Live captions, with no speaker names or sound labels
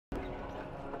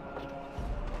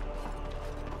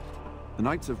The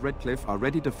Knights of Redcliffe are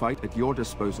ready to fight at your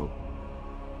disposal.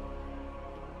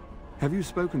 Have you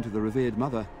spoken to the revered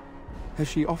mother? Has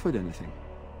she offered anything?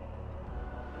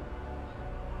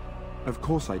 Of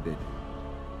course I did.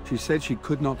 She said she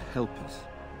could not help us.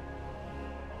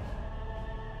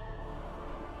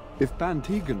 If Ban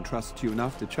Tegan trusts you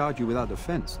enough to charge you without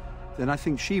offense, then I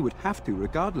think she would have to,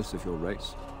 regardless of your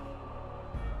race.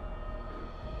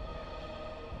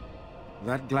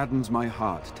 That gladdens my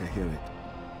heart to hear it.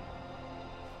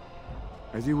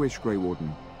 As you wish, Grey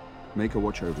Warden. Make a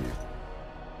watch over you.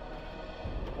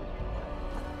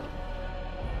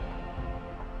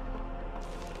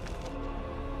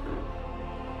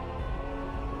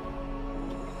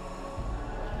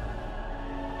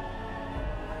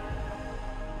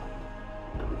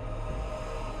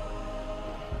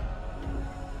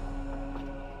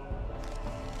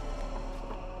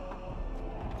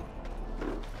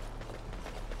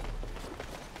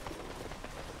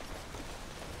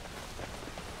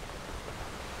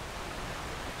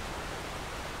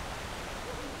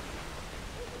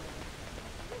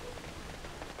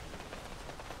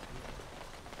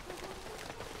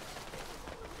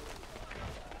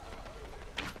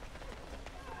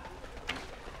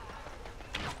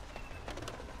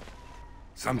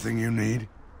 Something you need?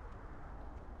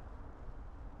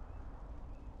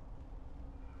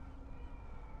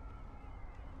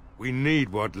 We need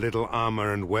what little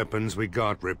armor and weapons we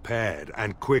got repaired,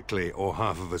 and quickly, or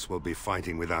half of us will be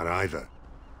fighting without either.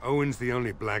 Owen's the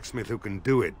only blacksmith who can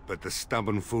do it, but the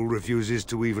stubborn fool refuses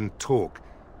to even talk.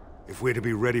 If we're to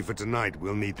be ready for tonight,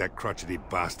 we'll need that crotchety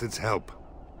bastard's help.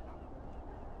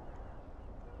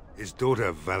 His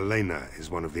daughter, Valena, is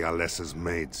one of the Alessa's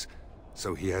maids,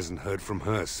 so he hasn't heard from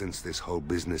her since this whole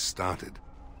business started.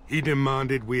 He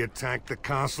demanded we attack the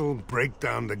castle, break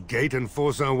down the gate, and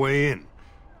force our way in.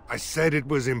 I said it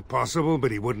was impossible, but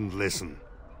he wouldn't listen.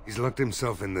 He's locked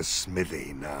himself in the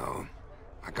smithy now.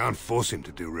 I can't force him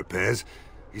to do repairs.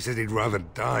 He said he'd rather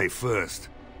die first.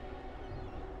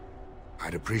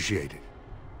 I'd appreciate it.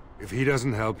 If he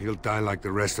doesn't help, he'll die like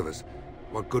the rest of us.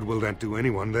 What good will that do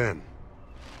anyone then?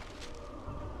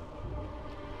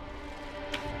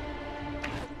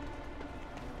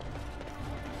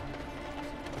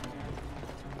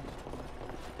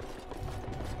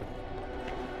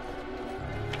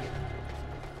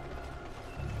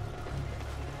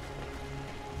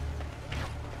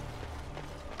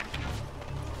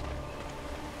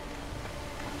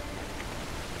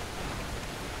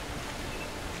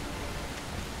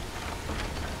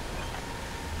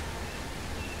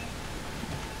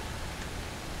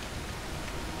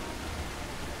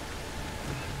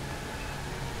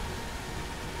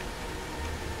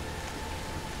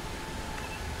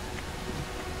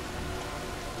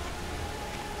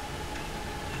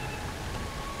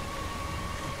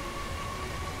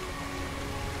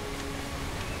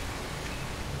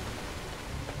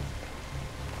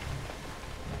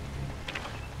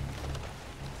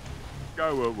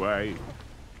 Go away.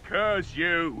 Curse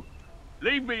you.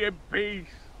 Leave me in peace.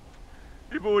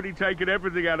 You've already taken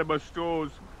everything out of my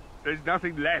stores. There's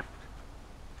nothing left.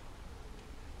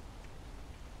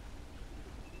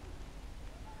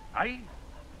 Hey?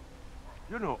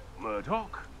 You're not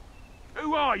Murdoch.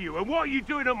 Who are you and what are you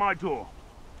doing at my door?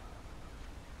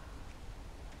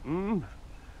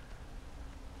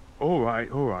 All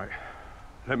right.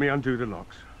 Let me undo the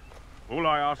locks. All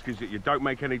I ask is that you don't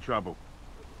make any trouble.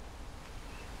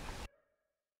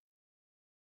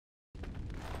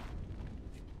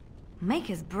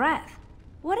 Maker's breath.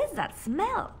 What is that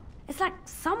smell? It's like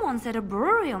someone set a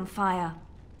brewery on fire.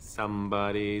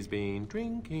 Somebody's been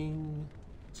drinking.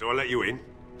 So I let you in.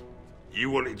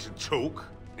 You wanted to talk.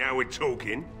 Now we're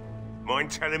talking. Mind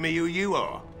telling me who you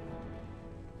are?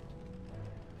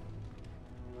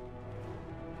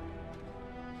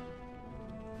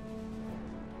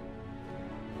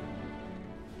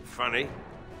 Funny.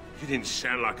 You didn't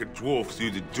sound like a dwarf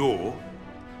through the door.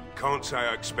 Can't say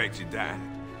I expected that.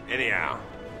 Anyhow,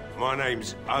 my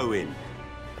name's Owen,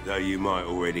 though you might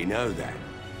already know that.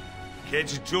 Care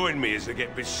to join me as I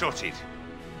get besotted?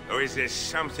 Or is there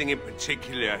something in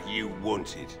particular you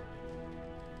wanted?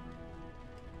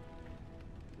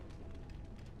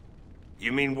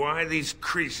 You mean, why are these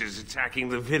creatures attacking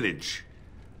the village?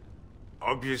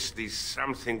 Obviously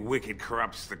something wicked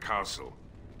corrupts the castle.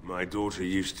 My daughter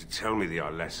used to tell me the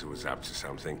Alessa was up to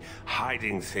something,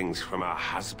 hiding things from her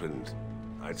husband.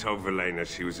 I told Valena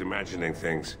she was imagining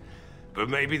things. But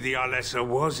maybe the Alessa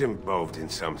was involved in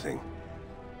something.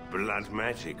 Blood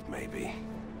magic, maybe.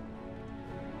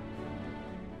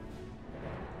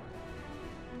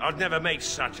 I'd never make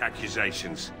such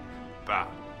accusations, but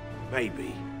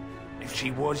maybe. If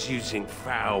she was using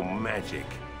foul magic,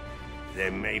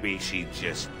 then maybe she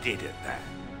just did it that.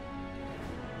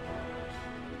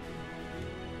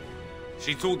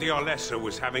 She thought the Arlessa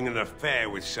was having an affair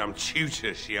with some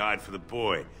tutor she hired for the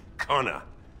boy, Connor.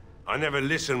 I never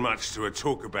listened much to her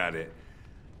talk about it,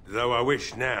 though I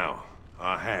wish now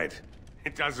I had.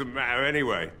 It doesn't matter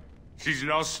anyway. She's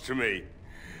lost to me,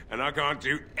 and I can't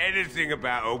do anything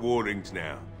about her warnings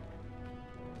now.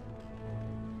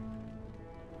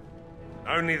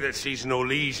 Only that she's an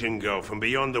Orlesian girl from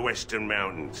beyond the Western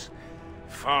Mountains.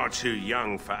 Far too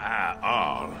young for our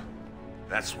Arl.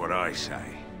 That's what I say.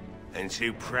 And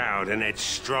too proud and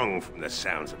headstrong from the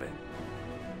sounds of it.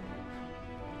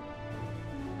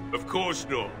 Of course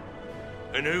not.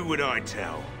 And who would I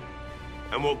tell?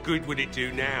 And what good would it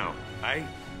do now, eh?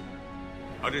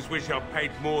 I just wish I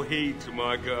paid more heed to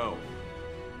my girl.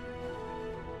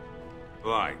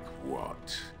 Like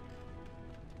what?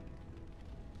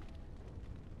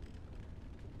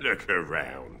 Look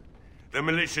around. The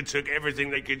militia took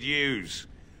everything they could use.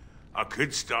 I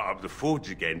could start up the forge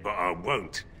again, but I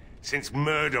won't, since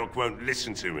Murdoch won't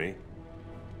listen to me.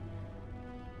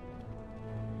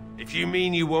 If you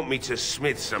mean you want me to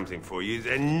smith something for you,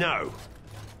 then no.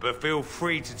 But feel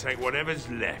free to take whatever's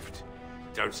left.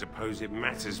 Don't suppose it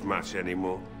matters much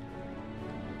anymore.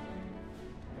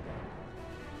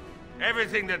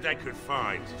 Everything that they could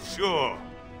find, sure.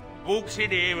 Walked in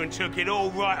here and took it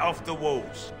all right off the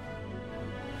walls.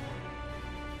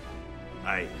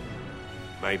 Hey,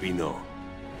 maybe not.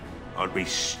 I'd be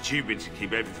stupid to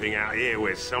keep everything out here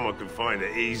where someone can find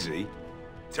it easy.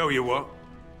 Tell you what,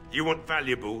 you want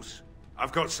valuables?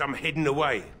 I've got some hidden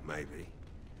away, maybe.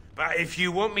 But if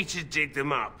you want me to dig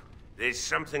them up, there's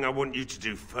something I want you to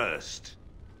do first.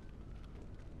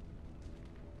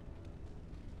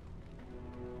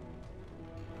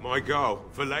 My girl,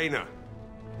 Valena,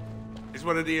 is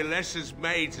one of the Alessa's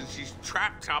maids, and she's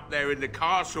trapped up there in the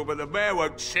castle, but the mayor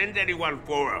won't send anyone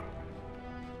for her.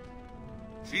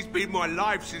 She's been my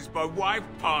life since my wife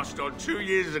passed on 2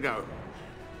 years ago.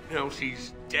 Now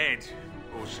she's dead,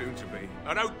 or soon to be.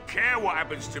 I don't care what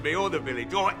happens to me or the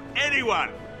village, or anyone!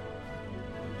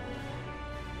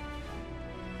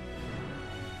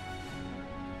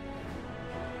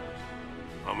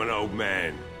 I'm an old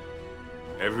man.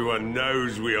 Everyone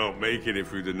knows we aren't making it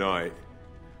through the night.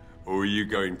 Or are you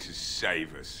going to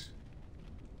save us?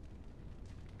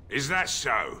 Is that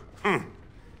so?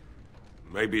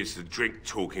 Maybe it's the drink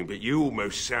talking, but you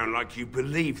almost sound like you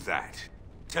believe that.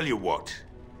 Tell you what,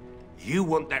 you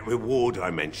want that reward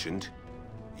I mentioned?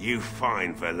 You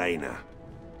find Valena.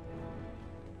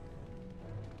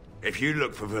 If you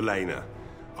look for Valena,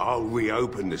 I'll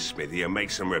reopen the smithy and make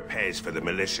some repairs for the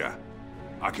militia.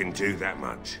 I can do that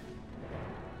much.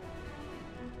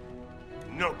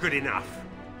 Not good enough.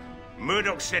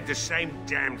 Murdoch said the same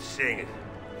damned thing,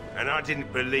 and I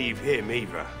didn't believe him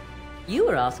either. You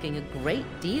were asking a great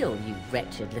deal, you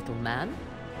wretched little man.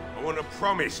 I want a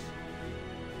promise.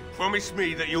 Promise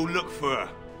me that you'll look for her.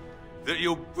 That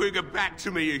you'll bring her back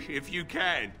to me if you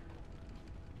can.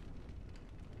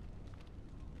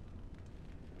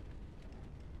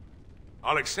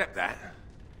 I'll accept that.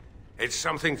 It's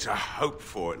something to hope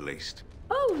for, at least.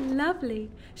 Oh,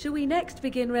 lovely. Shall we next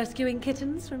begin rescuing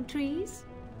kittens from trees?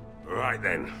 Right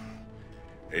then.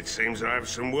 It seems I have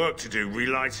some work to do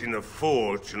relighting the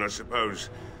forge, and I suppose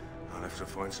I'll have to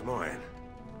find some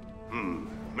iron.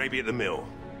 Maybe at the mill.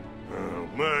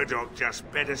 Murdoch just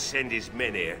better send his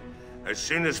men here as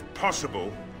soon as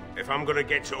possible if I'm gonna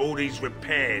get to all these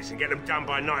repairs and get them done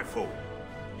by nightfall.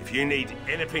 If you need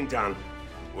anything done,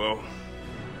 well,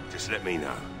 just let me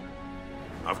know.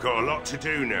 I've got a lot to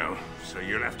do now, so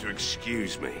you'll have to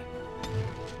excuse me.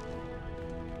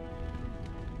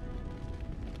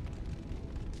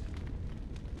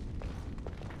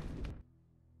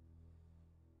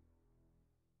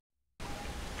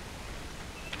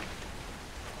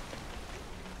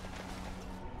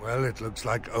 Well, it looks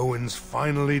like Owen's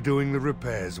finally doing the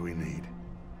repairs we need.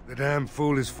 The damn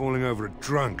fool is falling over a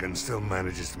drunk and still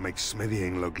manages to make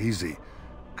smithying look easy.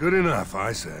 Good enough,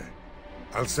 I say.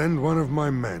 I'll send one of my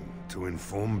men to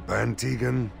inform Bann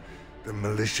Teagan the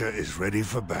militia is ready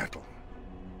for battle.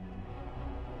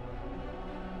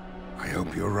 I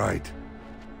hope you're right.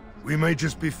 We may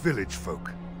just be village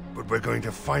folk, but we're going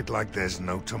to fight like there's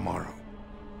no tomorrow.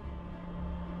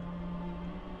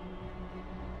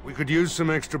 We could use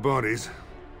some extra bodies.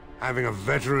 Having a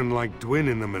veteran like Dwyn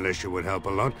in the militia would help a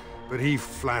lot, but he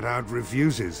flat out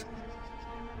refuses.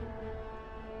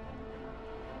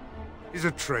 He's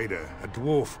a trader, a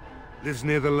dwarf, lives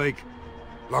near the lake.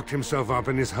 Locked himself up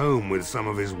in his home with some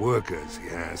of his workers, he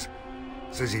has.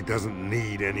 Says he doesn't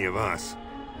need any of us.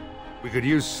 We could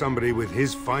use somebody with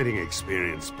his fighting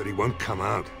experience, but he won't come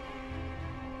out.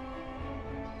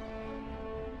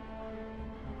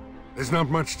 There's not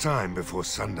much time before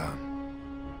sundown.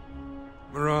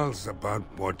 Morale's about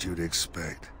what you'd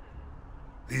expect.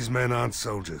 These men aren't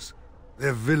soldiers.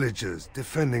 They're villagers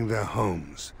defending their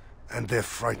homes, and they're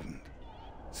frightened.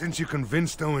 Since you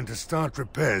convinced Owen to start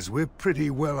repairs, we're pretty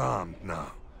well armed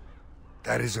now.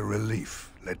 That is a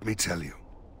relief, let me tell you.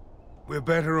 We're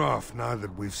better off now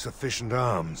that we've sufficient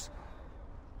arms.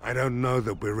 I don't know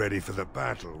that we're ready for the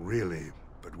battle, really,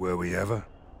 but were we ever?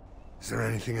 Is there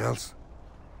anything else?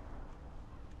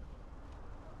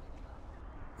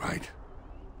 Right.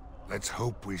 Let's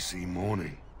hope we see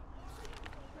morning.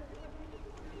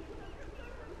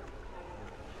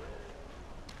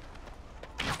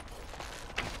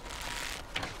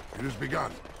 It has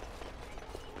begun.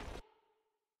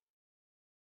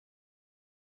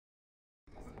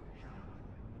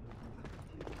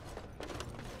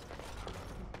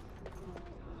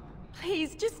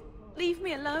 Please, just leave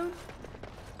me alone.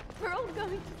 We're all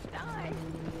going to die.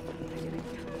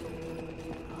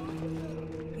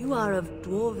 You are of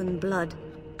dwarven blood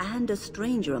and a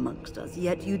stranger amongst us,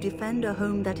 yet you defend a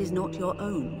home that is not your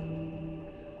own.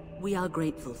 We are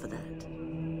grateful for that.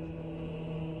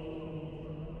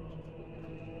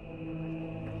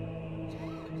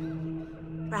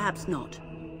 Perhaps not,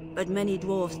 but many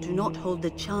dwarves do not hold the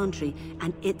Chantry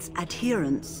and its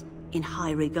adherents in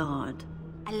high regard.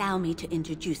 Allow me to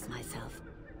introduce myself.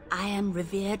 I am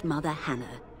revered Mother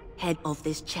Hannah, head of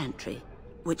this Chantry,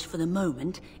 which for the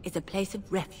moment is a place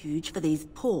of refuge for these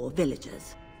poor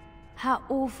villagers. How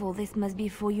awful this must be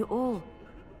for you all.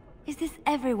 Is this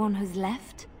everyone who's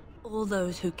left? All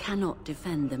those who cannot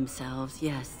defend themselves,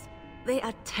 yes. They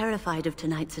are terrified of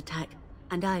tonight's attack,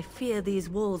 and I fear these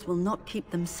walls will not keep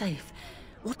them safe.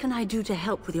 What can I do to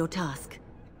help with your task?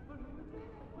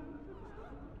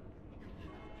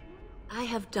 I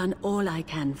have done all I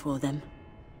can for them.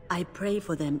 I pray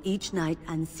for them each night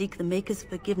and seek the Maker's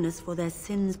forgiveness for their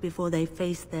sins before they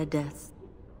face their deaths.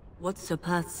 What Sir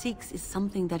Perth seeks is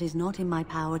something that is not in my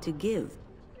power to give.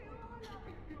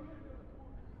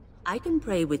 I can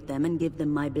pray with them and give them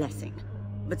my blessing,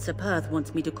 but Sir Perth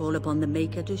wants me to call upon the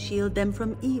Maker to shield them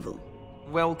from evil.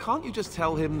 Well, can't you just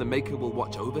tell him the Maker will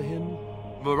watch over him?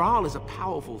 Morale is a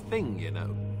powerful thing, you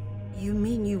know. You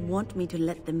mean you want me to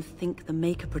let them think the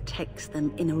Maker protects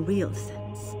them in a real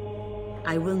sense?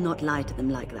 I will not lie to them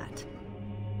like that.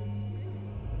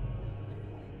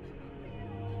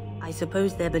 I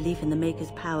suppose their belief in the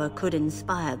Maker's power could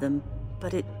inspire them,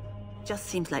 but it just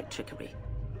seems like trickery.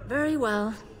 Very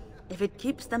well. If it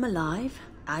keeps them alive,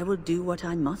 I will do what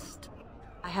I must.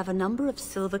 I have a number of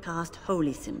silver-cast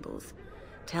holy symbols.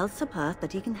 Tell Sir Perth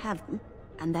that he can have them,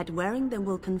 and that wearing them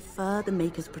will confer the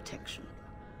Maker's protection.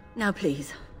 Now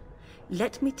please,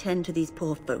 let me tend to these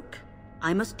poor folk.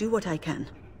 I must do what I can,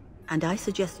 and I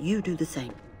suggest you do the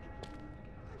same.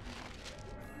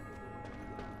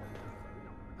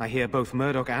 I hear both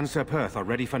Murdoch and Sir Perth are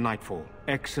ready for nightfall.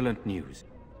 Excellent news.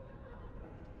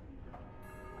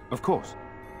 Of course.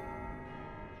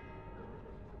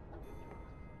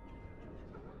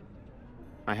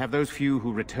 I have those few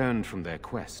who returned from their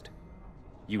quest.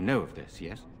 You know of this,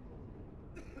 yes?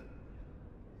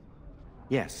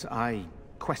 Yes, I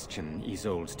question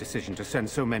Isolde's decision to send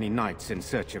so many knights in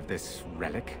search of this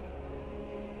relic.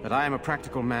 But I am a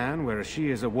practical man, whereas she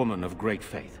is a woman of great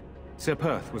faith. Sir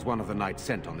Perth was one of the knights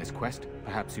sent on this quest.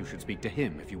 Perhaps you should speak to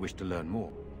him if you wish to learn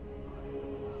more.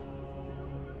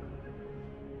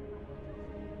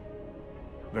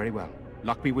 Very well.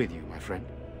 Luck be with you, my friend.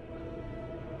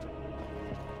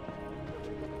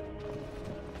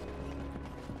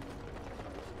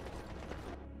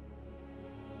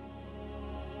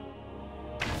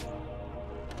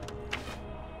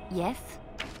 Yes?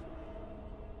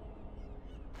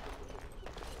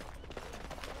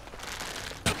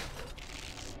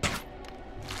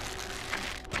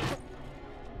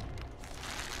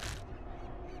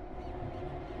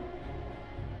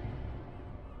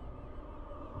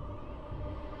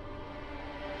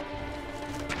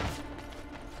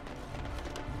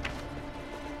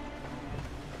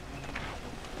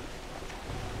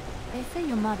 They say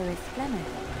your mother is Flemeth,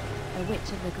 a witch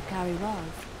of the Kukari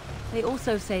Wilds. They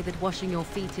also say that washing your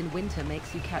feet in winter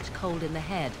makes you catch cold in the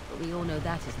head, but we all know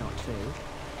that is not true.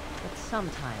 But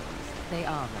sometimes they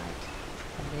are right.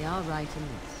 And they are right in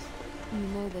this. You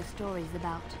know the stories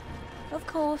about... Of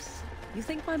course. You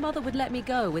think my mother would let me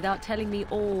go without telling me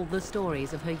all the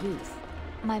stories of her youth?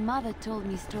 My mother told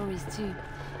me stories too.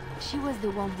 She was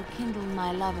the one who kindled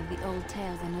my love of the old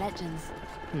tales and legends.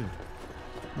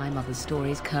 My mother's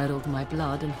stories curdled my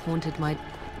blood and haunted my...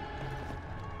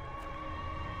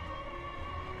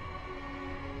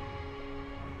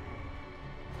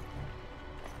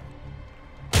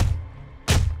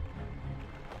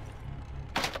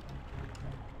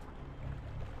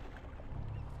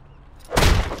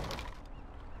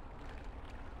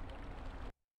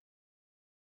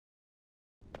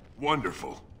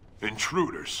 Wonderful.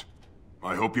 Intruders.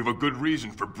 I hope you have a good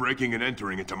reason for breaking and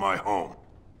entering into my home.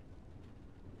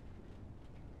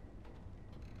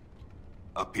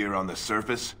 Up here on the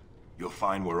surface, you'll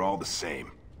find we're all the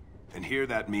same. And here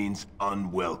that means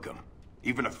unwelcome.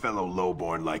 Even a fellow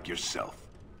lowborn like yourself.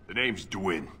 The name's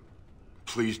Dwyn.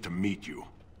 Pleased to meet you.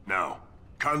 Now,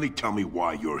 kindly tell me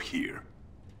why you're here.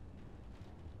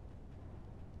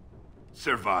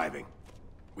 Surviving.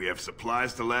 We have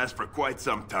supplies to last for quite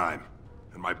some time.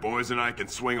 And my boys and I can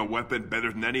swing a weapon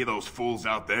better than any of those fools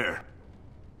out there.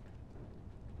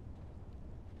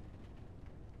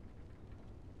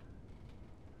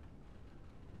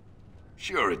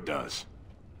 Sure it does.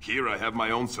 Here I have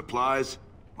my own supplies,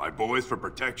 my boys for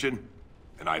protection,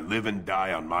 and I live and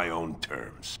die on my own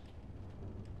terms.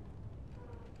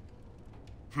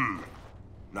 And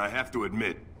I have to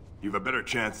admit, you've a better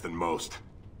chance than most.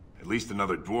 At least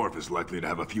another dwarf is likely to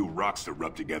have a few rocks to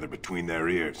rub together between their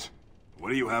ears. What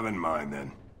do you have in mind,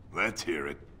 then? Let's hear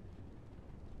it.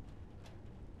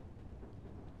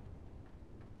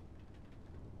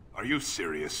 Are you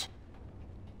serious?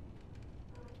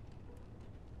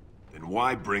 Then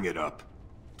why bring it up?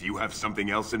 Do you have something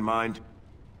else in mind?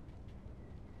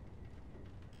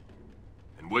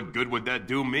 And what good would that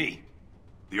do me?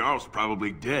 The Jarl's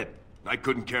probably dead. I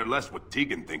couldn't care less what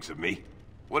Tegan thinks of me.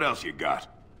 What else you got?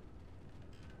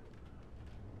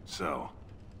 So,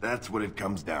 that's what it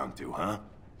comes down to, huh?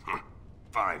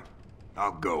 Fine.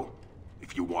 I'll go,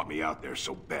 if you want me out there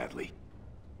so badly.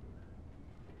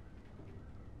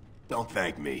 Don't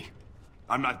thank me.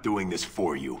 I'm not doing this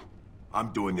for you.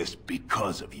 I'm doing this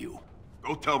because of you.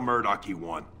 Go tell Murdoch he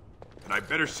won. And I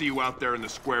better see you out there in the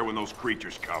square when those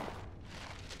creatures come.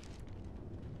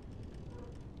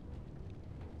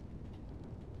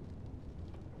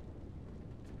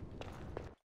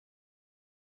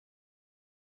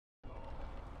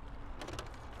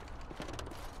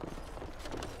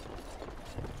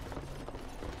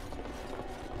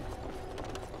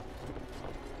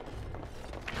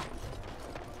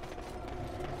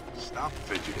 Stop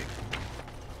fidgeting.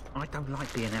 I don't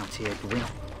like being out here, Dwyn.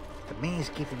 The mayor's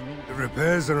giving me... The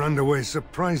repairs are underway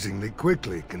surprisingly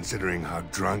quickly, considering how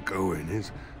drunk Owen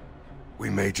is. We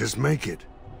may just make it.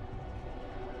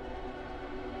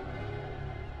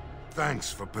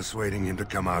 Thanks for persuading him to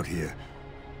come out here.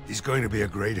 He's going to be a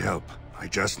great help. I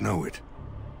just know it.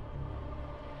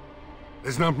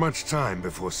 There's not much time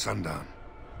before sundown.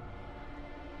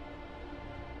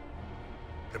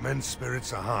 The men's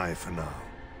spirits are high for now.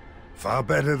 Far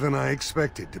better than I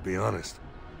expected, to be honest.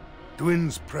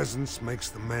 Dwyn's presence makes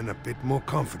the men a bit more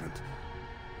confident.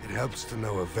 It helps to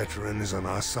know a veteran is on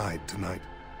our side tonight.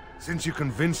 Since you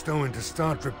convinced Owen to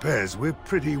start repairs, we're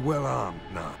pretty well armed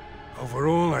now.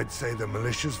 Overall, I'd say the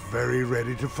militia's very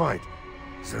ready to fight.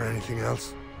 Is there anything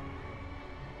else?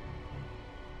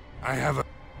 I have a...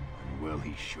 Well,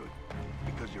 he should.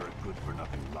 Because you're a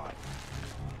good-for-nothing liar.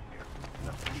 Here,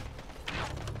 nothing.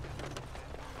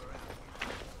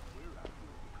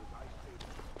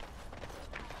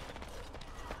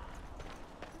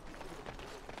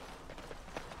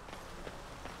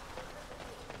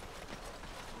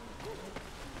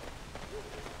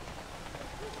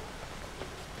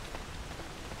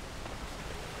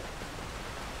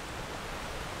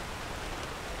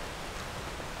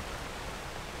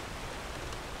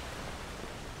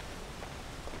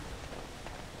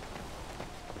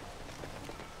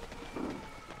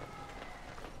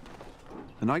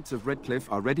 The Knights of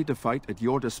Redcliffe are ready to fight at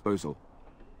your disposal.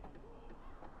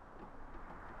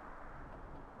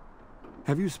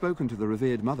 Have you spoken to the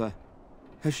revered mother?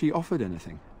 Has she offered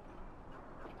anything?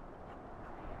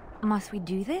 Must we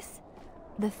do this?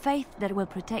 The faith that will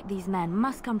protect these men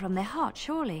must come from their heart,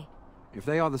 surely. If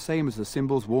they are the same as the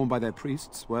symbols worn by their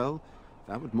priests, well,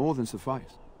 that would more than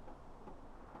suffice.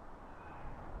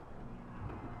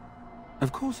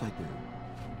 Of course I do.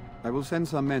 I will send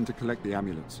some men to collect the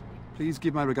amulets. Please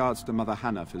give my regards to Mother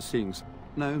Hannah for seeing...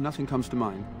 No, nothing comes to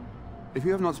mind. If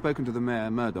you have not spoken to the Mayor,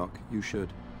 Murdoch, you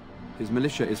should. His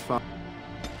militia is far...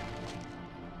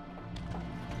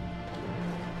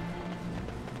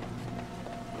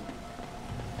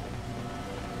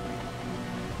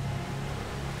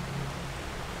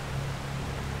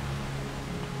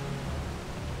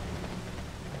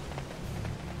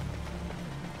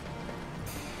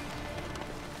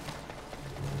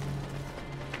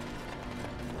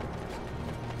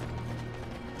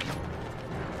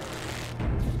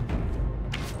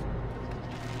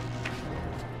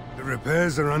 The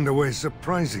repairs are underway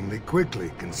surprisingly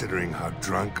quickly, considering how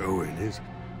drunk Owen is.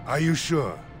 Are you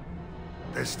sure?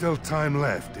 There's still time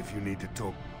left if you need to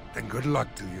talk. Then good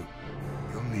luck to you.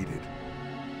 You'll need it.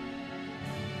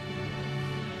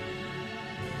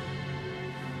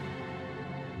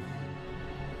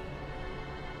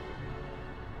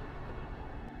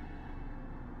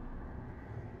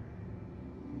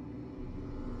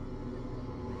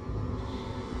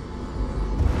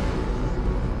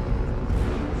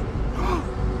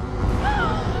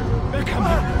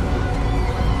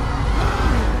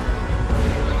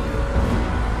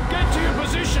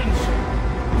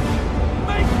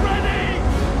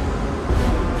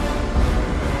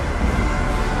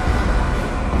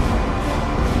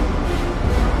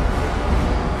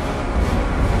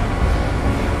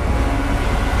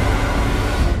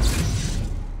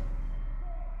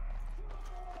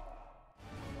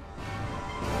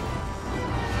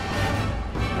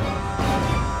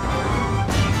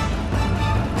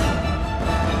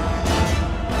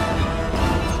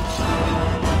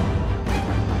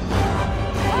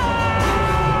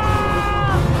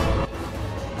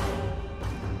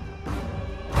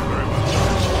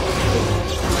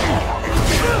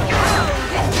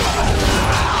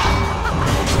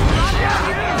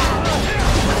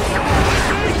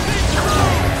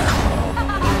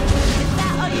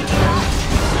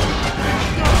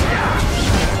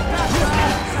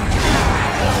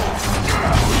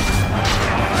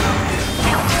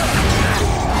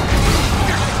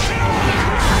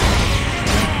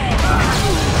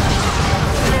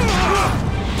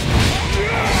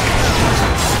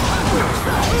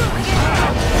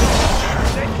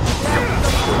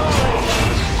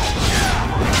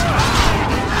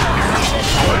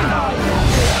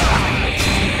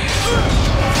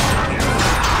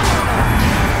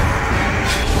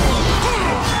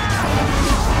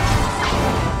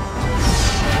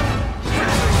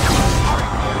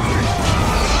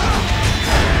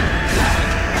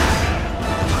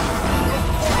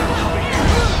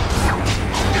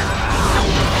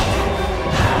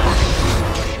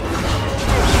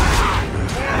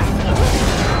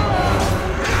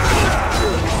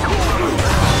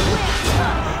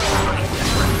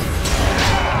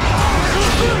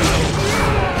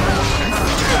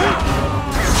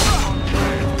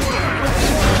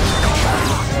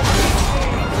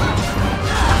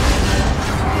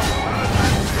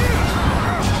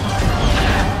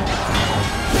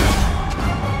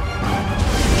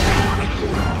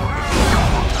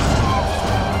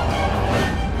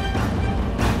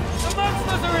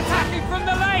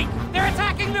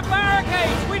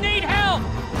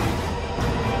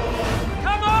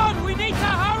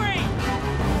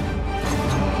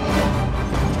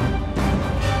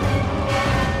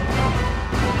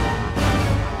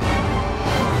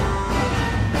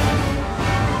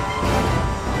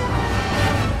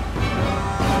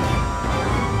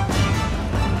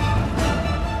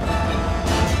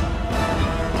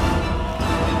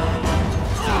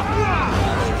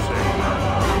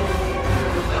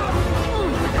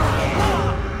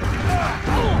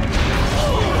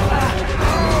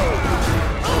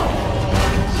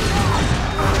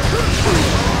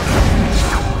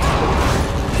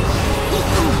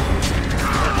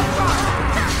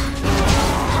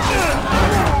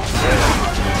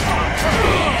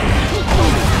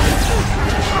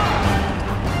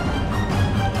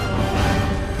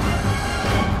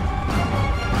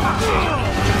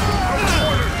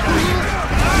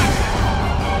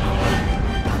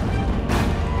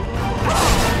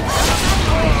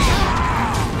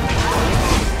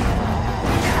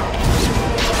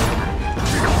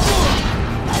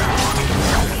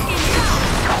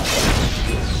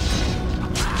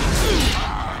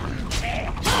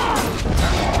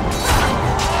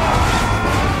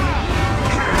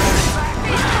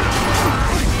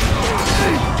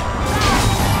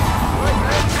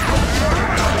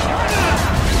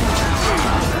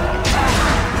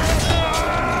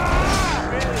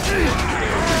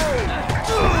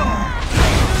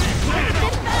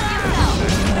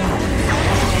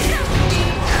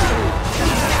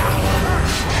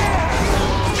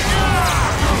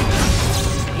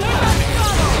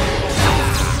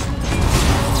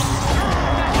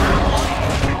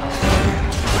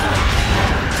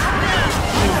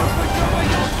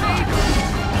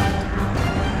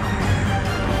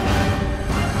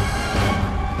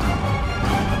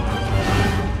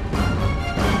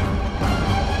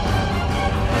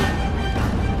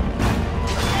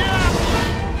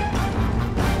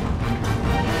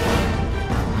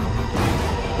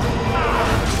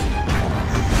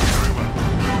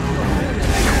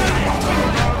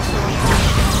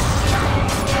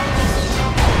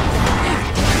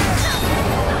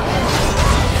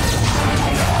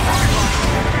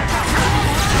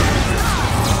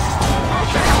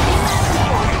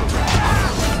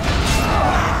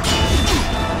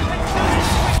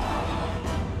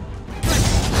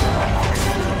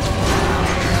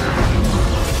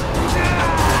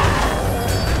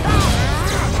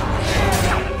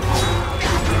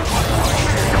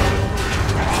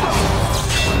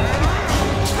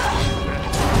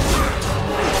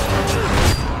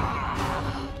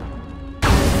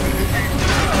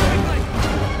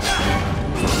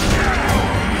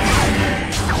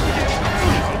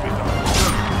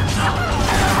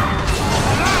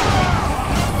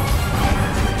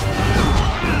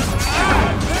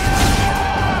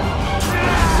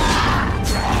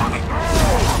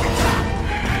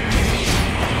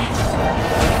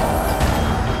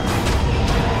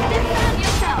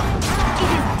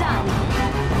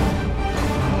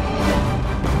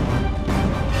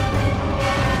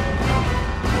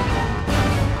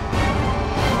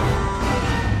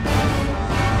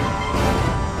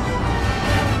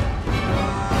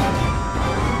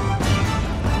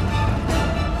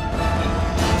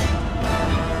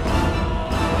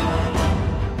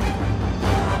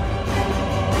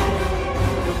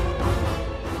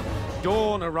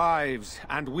 arrives,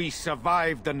 and we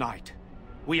survive the night.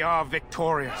 We are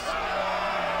victorious.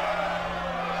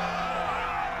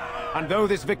 And though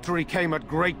this victory came at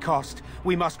great cost,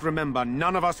 we must remember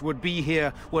none of us would be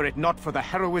here were it not for the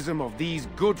heroism of these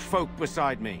good folk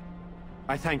beside me.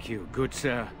 I thank you, good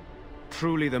sir.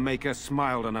 Truly the Maker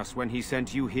smiled on us when he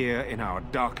sent you here in our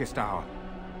darkest hour.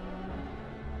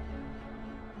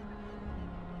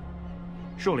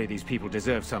 Surely these people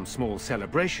deserve some small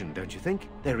celebration, don't you think?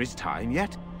 There is time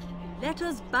yet. Let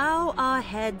us bow our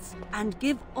heads and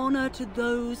give honor to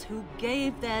those who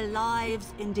gave their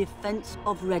lives in defense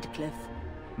of Redcliffe.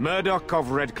 Murdoch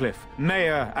of Redcliffe,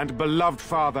 Mayor and beloved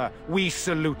father, we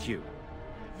salute you.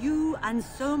 You and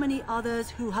so many others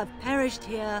who have perished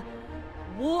here,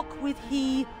 walk with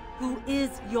he who is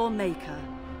your Maker.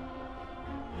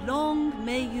 Long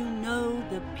may you know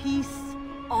the peace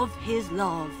of his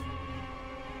love.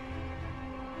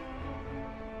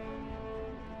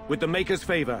 With the Maker's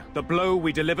favor, the blow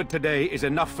we delivered today is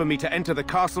enough for me to enter the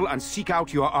castle and seek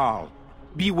out your Arl.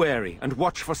 Be wary and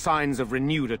watch for signs of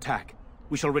renewed attack.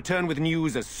 We shall return with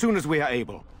news as soon as we are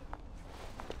able.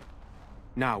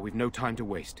 Now, we've no time to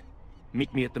waste.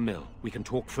 Meet me at the mill. We can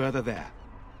talk further there.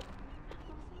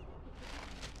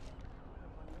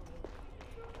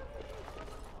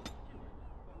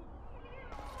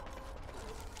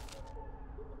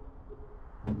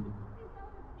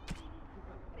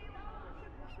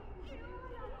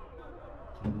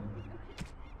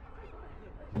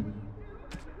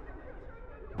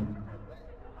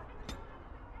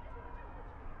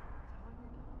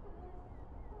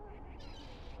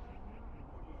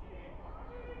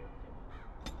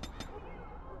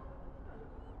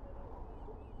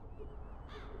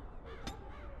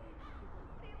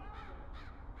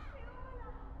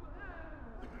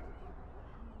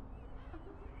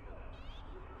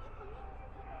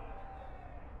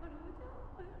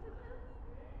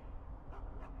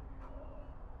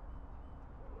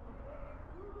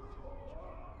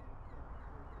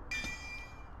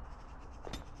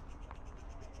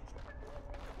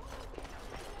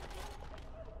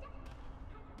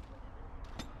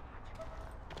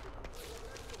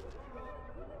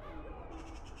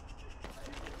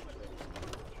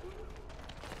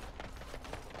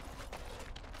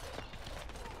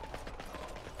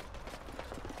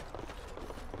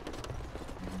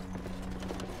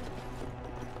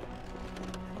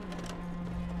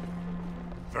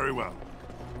 Very well.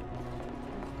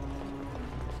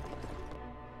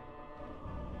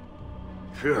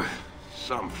 Phew,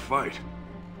 some fight.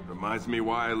 Reminds me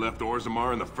why I left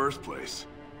Orzammar in the first place.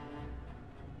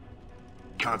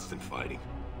 Constant fighting.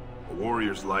 A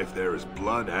warrior's life there is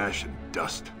blood, ash, and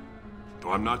dust.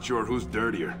 Though I'm not sure who's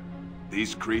dirtier.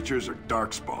 These creatures or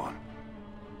Darkspawn.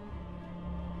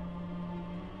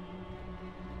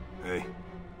 Hey,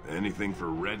 anything for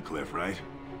Redcliffe, right?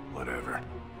 Whatever.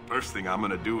 First thing I'm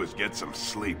gonna do is get some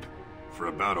sleep. For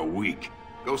about a week.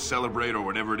 Go celebrate or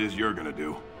whatever it is you're gonna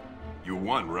do. You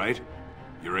won, right?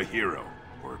 You're a hero.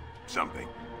 Or something.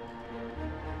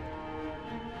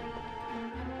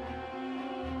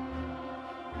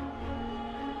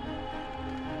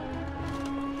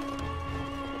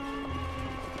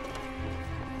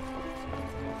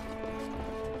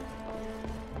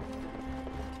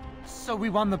 So we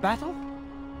won the battle?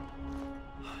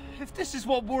 If this is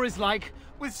what war is like,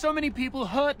 with so many people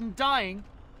hurt and dying,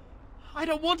 I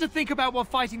don't want to think about what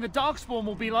fighting the Darkspawn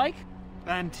will be like.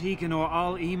 Van Tegan or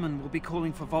Arl Eamon will be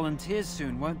calling for volunteers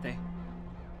soon, won't they?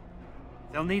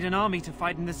 They'll need an army to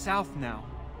fight in the south now.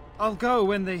 I'll go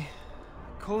when they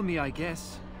call me, I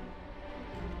guess.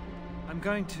 I'm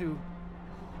going to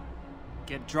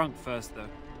get drunk first, though.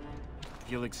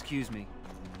 If you'll excuse me.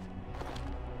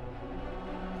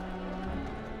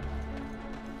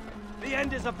 The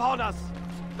end is upon us!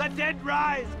 The dead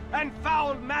rise, and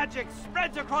foul magic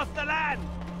spreads across the land!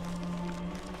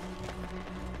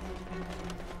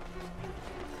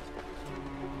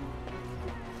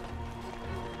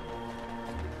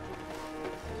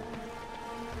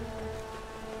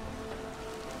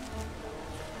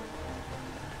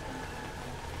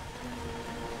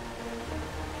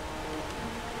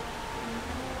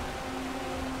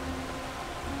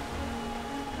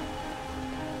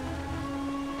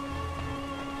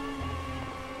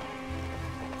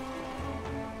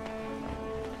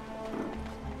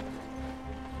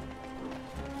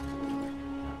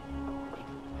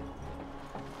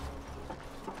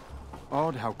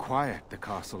 Odd how quiet the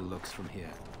castle looks from here.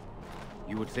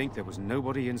 You would think there was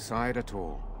nobody inside at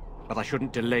all. But I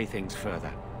shouldn't delay things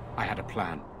further. I had a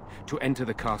plan. To enter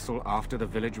the castle after the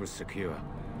village was secure.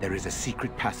 There is a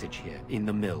secret passage here, in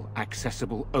the mill,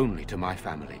 accessible only to my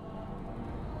family.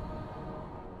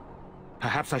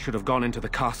 Perhaps I should have gone into the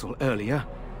castle earlier,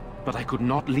 but I could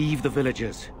not leave the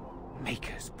villagers.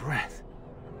 Maker's breath.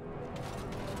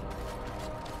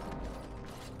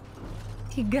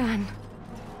 Tigan,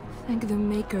 thank the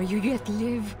Maker you yet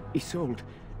live. Isolde,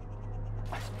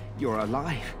 you're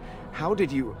alive. How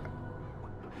did you...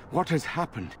 What has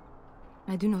happened?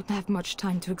 I do not have much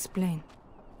time to explain.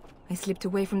 I slipped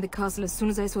away from the castle as soon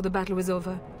as I saw the battle was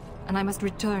over, and I must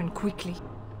return quickly.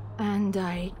 And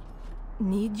I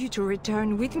need you to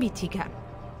return with me, Tigan.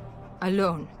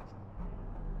 Alone.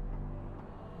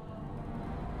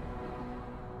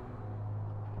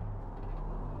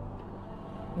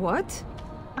 What?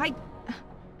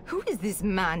 Who is this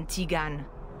man, Tigan?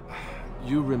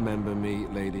 You remember me,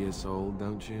 Lady Isolde,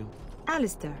 don't you?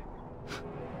 Alistair.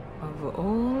 Of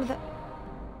all the...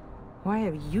 Why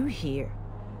are you here?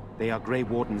 They are Grey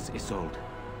Wardens, Isolde.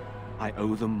 I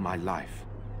owe them my life.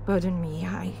 Pardon me,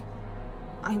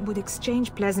 I would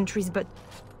exchange pleasantries, but...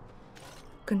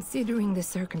 Considering the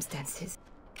circumstances...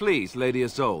 Please, Lady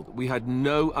Isolde, we had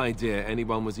no idea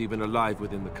anyone was even alive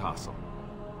within the castle.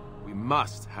 We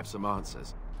must have some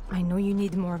answers. I know you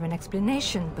need more of an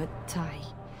explanation, but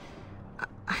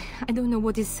I don't know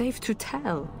what is safe to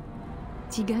tell.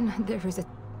 Tigan, there is a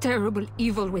terrible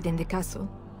evil within the castle.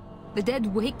 The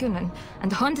dead waken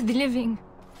and haunt the living.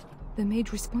 The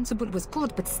maid responsible was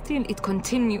caught, but still it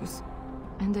continues.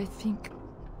 And I think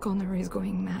Connor is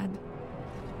going mad.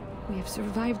 We have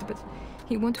survived, but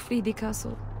he won't flee the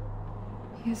castle.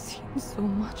 He has seen so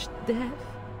much death.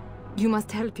 You must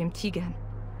help him, Tigan.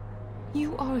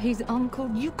 You are his uncle.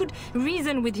 You could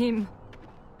reason with him.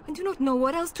 I do not know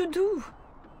what else to do.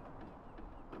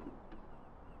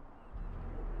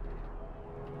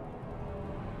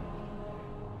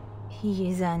 He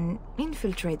is an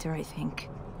infiltrator, I think.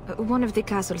 One of the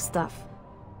castle staff.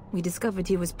 We discovered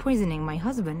he was poisoning my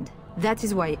husband. That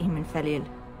is why Eamon fell ill.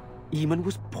 Eamon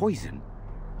was poisoned?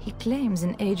 He claims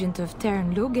an agent of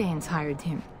Teyrn Logains hired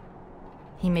him.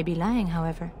 He may be lying,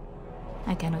 however.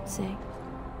 I cannot say.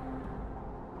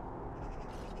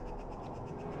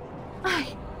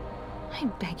 I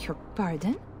beg your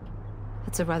pardon?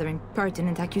 That's a rather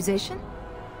impertinent accusation.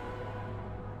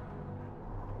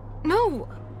 No,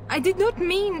 I did not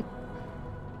mean...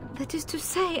 That is to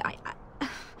say,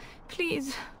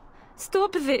 Please,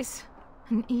 stop this.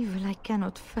 An evil I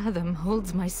cannot fathom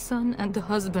holds my son and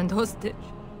husband hostage.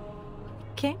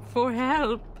 I came for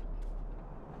help.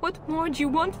 What more do you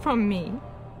want from me?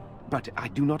 But I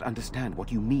do not understand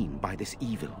what you mean by this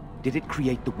evil. Did it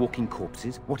create the walking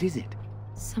corpses? What is it?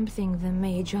 Something the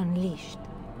mage unleashed.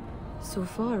 So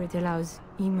far it allows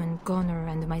Eamon, Connor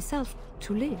and myself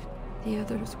to live. The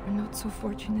others were not so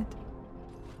fortunate.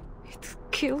 It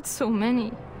killed so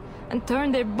many, and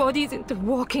turned their bodies into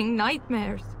walking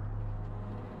nightmares.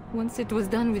 Once it was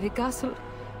done with the castle,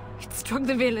 it struck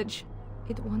the village.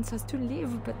 It wants us to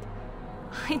live, but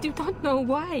I do not know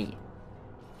why.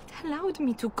 It allowed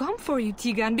me to come for you,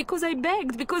 Tigan, because I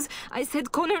begged, because I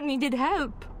said Connor needed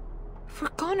help. For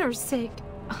Connor's sake.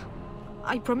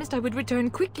 I promised I would return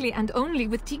quickly and only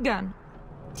with Tigan.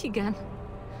 Tigan,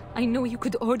 I know you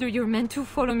could order your men to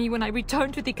follow me when I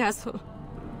return to the castle.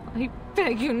 I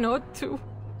beg you not to.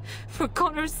 For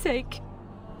Connor's sake.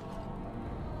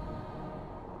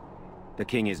 The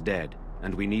king is dead,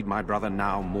 and we need my brother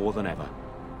now more than ever.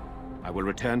 I will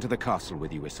return to the castle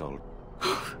with you, Isolde.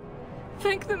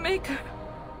 Thank the Maker.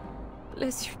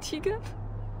 Bless you, Tigan.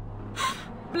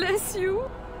 Bless you.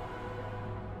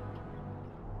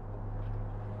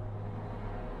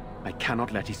 I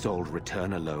cannot let Isolde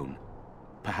return alone.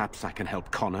 Perhaps I can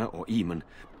help Connor or Eamon.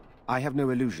 I have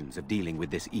no illusions of dealing with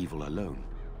this evil alone.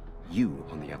 You,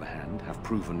 on the other hand, have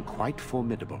proven quite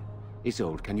formidable.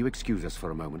 Isolde, can you excuse us for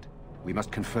a moment? We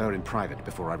must confer in private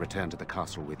before I return to the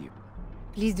castle with you.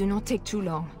 Please do not take too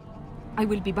long. I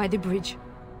will be by the bridge.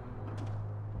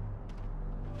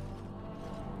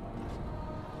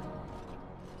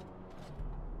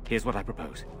 Here's what I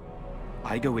propose.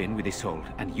 I go in with Isolde,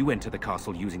 and you enter the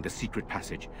castle using the secret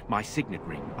passage. My signet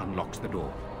ring unlocks the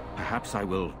door. Perhaps I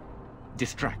will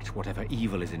distract whatever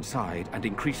evil is inside and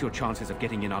increase your chances of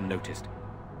getting in unnoticed.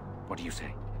 What do you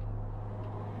say?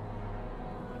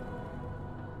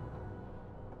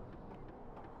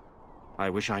 I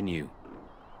wish I knew.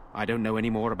 I don't know any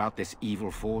more about this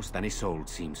evil force than Isolde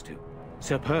seems to.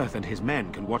 Sir Perth and his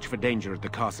men can watch for danger at the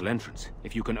castle entrance.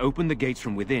 If you can open the gates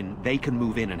from within, they can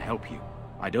move in and help you.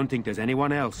 I don't think there's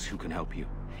anyone else who can help you.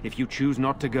 If you choose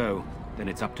not to go, then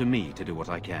it's up to me to do what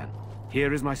I can.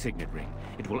 Here is my signet ring.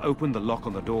 It will open the lock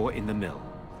on the door in the mill.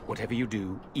 Whatever you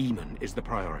do, Eamon is the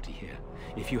priority here.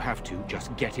 If you have to,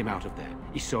 just get him out of there.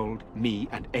 Isolde, me,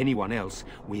 and anyone else,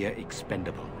 we are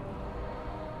expendable.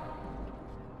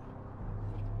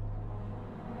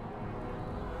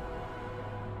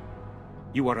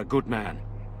 You are a good man.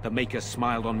 The Maker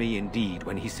smiled on me indeed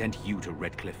when he sent you to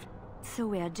Redcliffe. So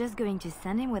we are just going to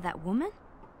send him with that woman?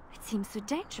 It seems so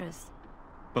dangerous.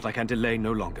 But I can delay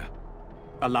no longer.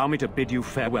 Allow me to bid you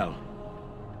farewell.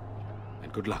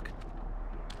 And good luck.